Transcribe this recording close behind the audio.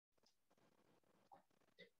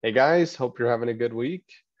Hey guys, hope you're having a good week.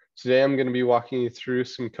 Today I'm going to be walking you through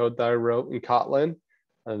some code that I wrote in Kotlin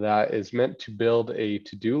that is meant to build a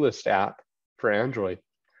to-do list app for Android.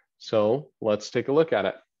 So let's take a look at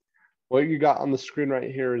it. What you got on the screen right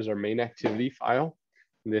here is our main activity file.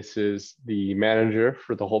 This is the manager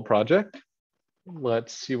for the whole project.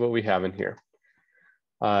 Let's see what we have in here.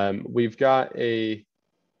 We've got a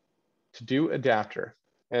to-do adapter,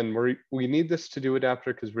 and we need this to-do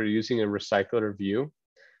adapter because we're using a recycler view.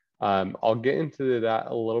 I'll get into that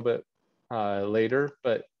a little bit later,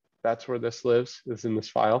 but that's where this lives, is in this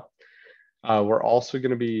file. We're also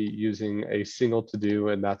going to be using a single to-do,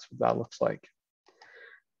 and that's what that looks like.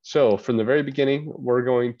 So from the very beginning, we're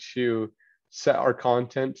going to set our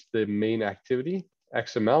content to the main activity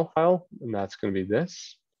XML file, and that's going to be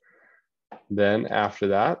this. Then after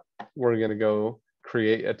that, we're going to go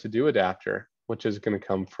create a to-do adapter, which is going to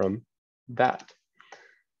come from that.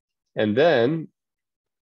 And then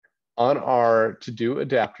on our to-do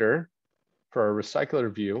adapter for our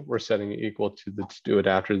recycler view, we're setting it equal to the to-do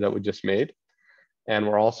adapter that we just made. And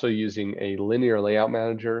we're also using a linear layout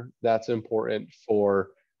manager. That's important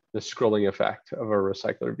for the scrolling effect of our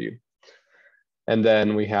recycler view. And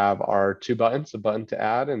then we have our two buttons, a button to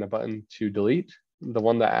add and a button to delete. The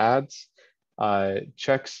one that adds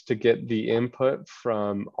checks to get the input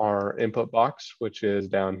from our input box, which is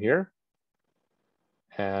down here.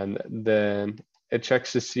 And then it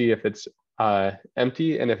checks to see if it's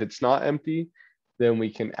empty, and if it's not empty, then we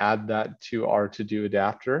can add that to our to-do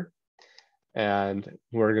adapter, and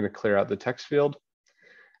we're going to clear out the text field.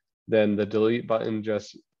 Then the delete button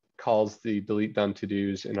just calls the delete done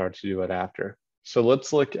to-dos in our to-do adapter. So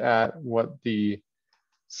let's look at what the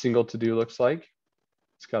single to-do looks like.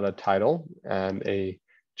 It's got a title and a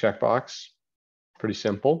checkbox, pretty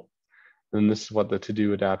simple. And this is what the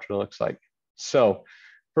to-do adapter looks like. So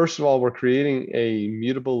first of all, we're creating a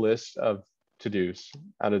mutable list of to-dos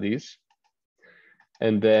out of these.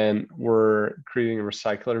 And then we're creating a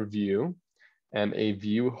recycler view and a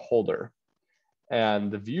view holder.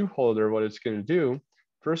 And the view holder, what it's going to do,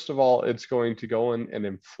 first of all, it's going to go in and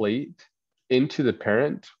inflate into the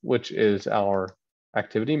parent, which is our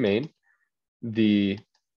activity main, the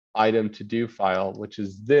item to do file, which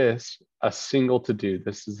is this, a single to do.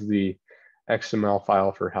 This is the XML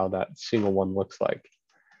file for how that single one looks like.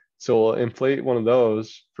 So we'll inflate one of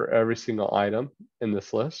those for every single item in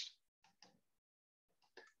this list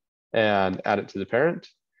and add it to the parent.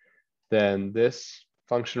 Then this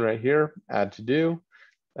function right here, add to do,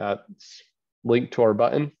 that's linked to our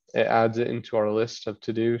button. It adds it into our list of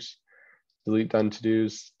to-dos. Delete done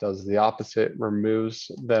to-dos does the opposite,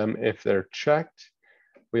 removes them if they're checked.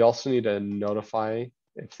 We also need to notify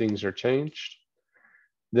if things are changed.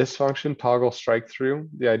 This function, toggle strike through,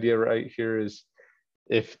 the idea right here is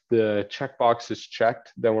if the checkbox is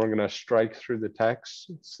checked, then we're going to strike through the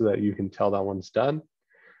text so that you can tell that one's done.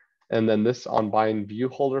 And then this onBind view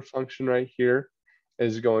holder function right here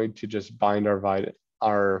is going to just bind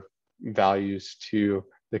our values to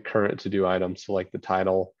the current to-do item. So like the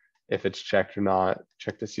title, if it's checked or not,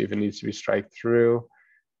 check to see if it needs to be strike through.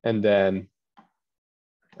 And then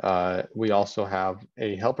we also have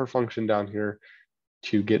a helper function down here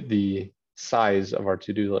to get the size of our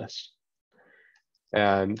to-do list.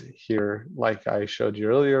 And here, like I showed you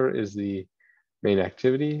earlier, is the main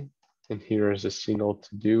activity. And here is a single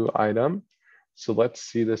to-do item. So let's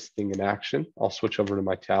see this thing in action. I'll switch over to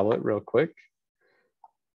my tablet real quick.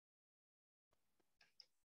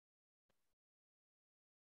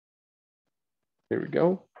 Here we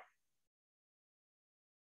go.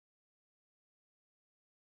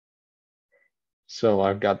 So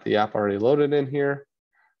I've got the app already loaded in here.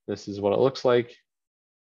 This is what it looks like.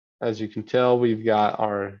 As you can tell, we've got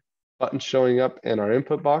our button showing up in our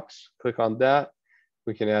input box. Click on that.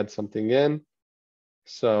 We can add something in.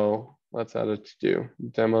 So let's add a to-do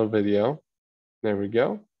demo video. There we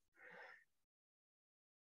go.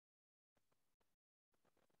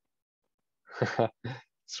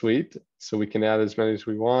 Sweet. So we can add as many as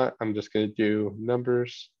we want. I'm just going to do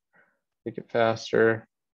numbers, make it faster.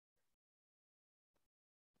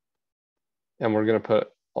 And we're going to put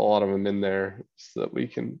a lot of them in there so that we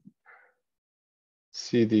can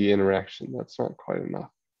see the interaction. That's not quite enough.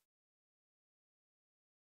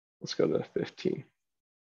 Let's go to 15.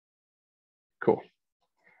 Cool.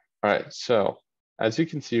 All right, so as you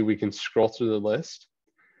can see, we can scroll through the list.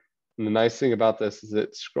 And the nice thing about this is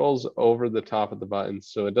it scrolls over the top of the button,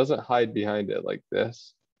 so it doesn't hide behind it like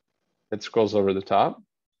this. It scrolls over the top,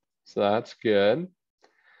 so that's good.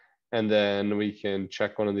 And then we can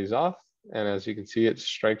check one of these off. And as you can see, it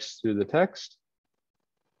strikes through the text.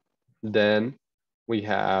 Then we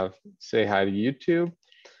have say hi to YouTube.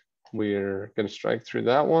 we're going to strike through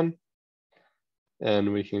that one.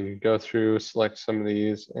 And we can go through, select some of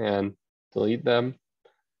these and delete them.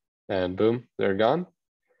 And boom, they're gone.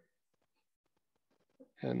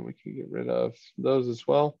 And we can get rid of those as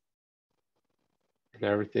well. And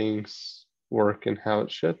everything's working how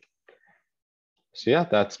it should. So yeah,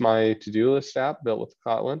 that's my to-do list app built with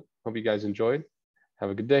Kotlin. Hope you guys enjoyed. Have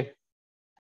a good day.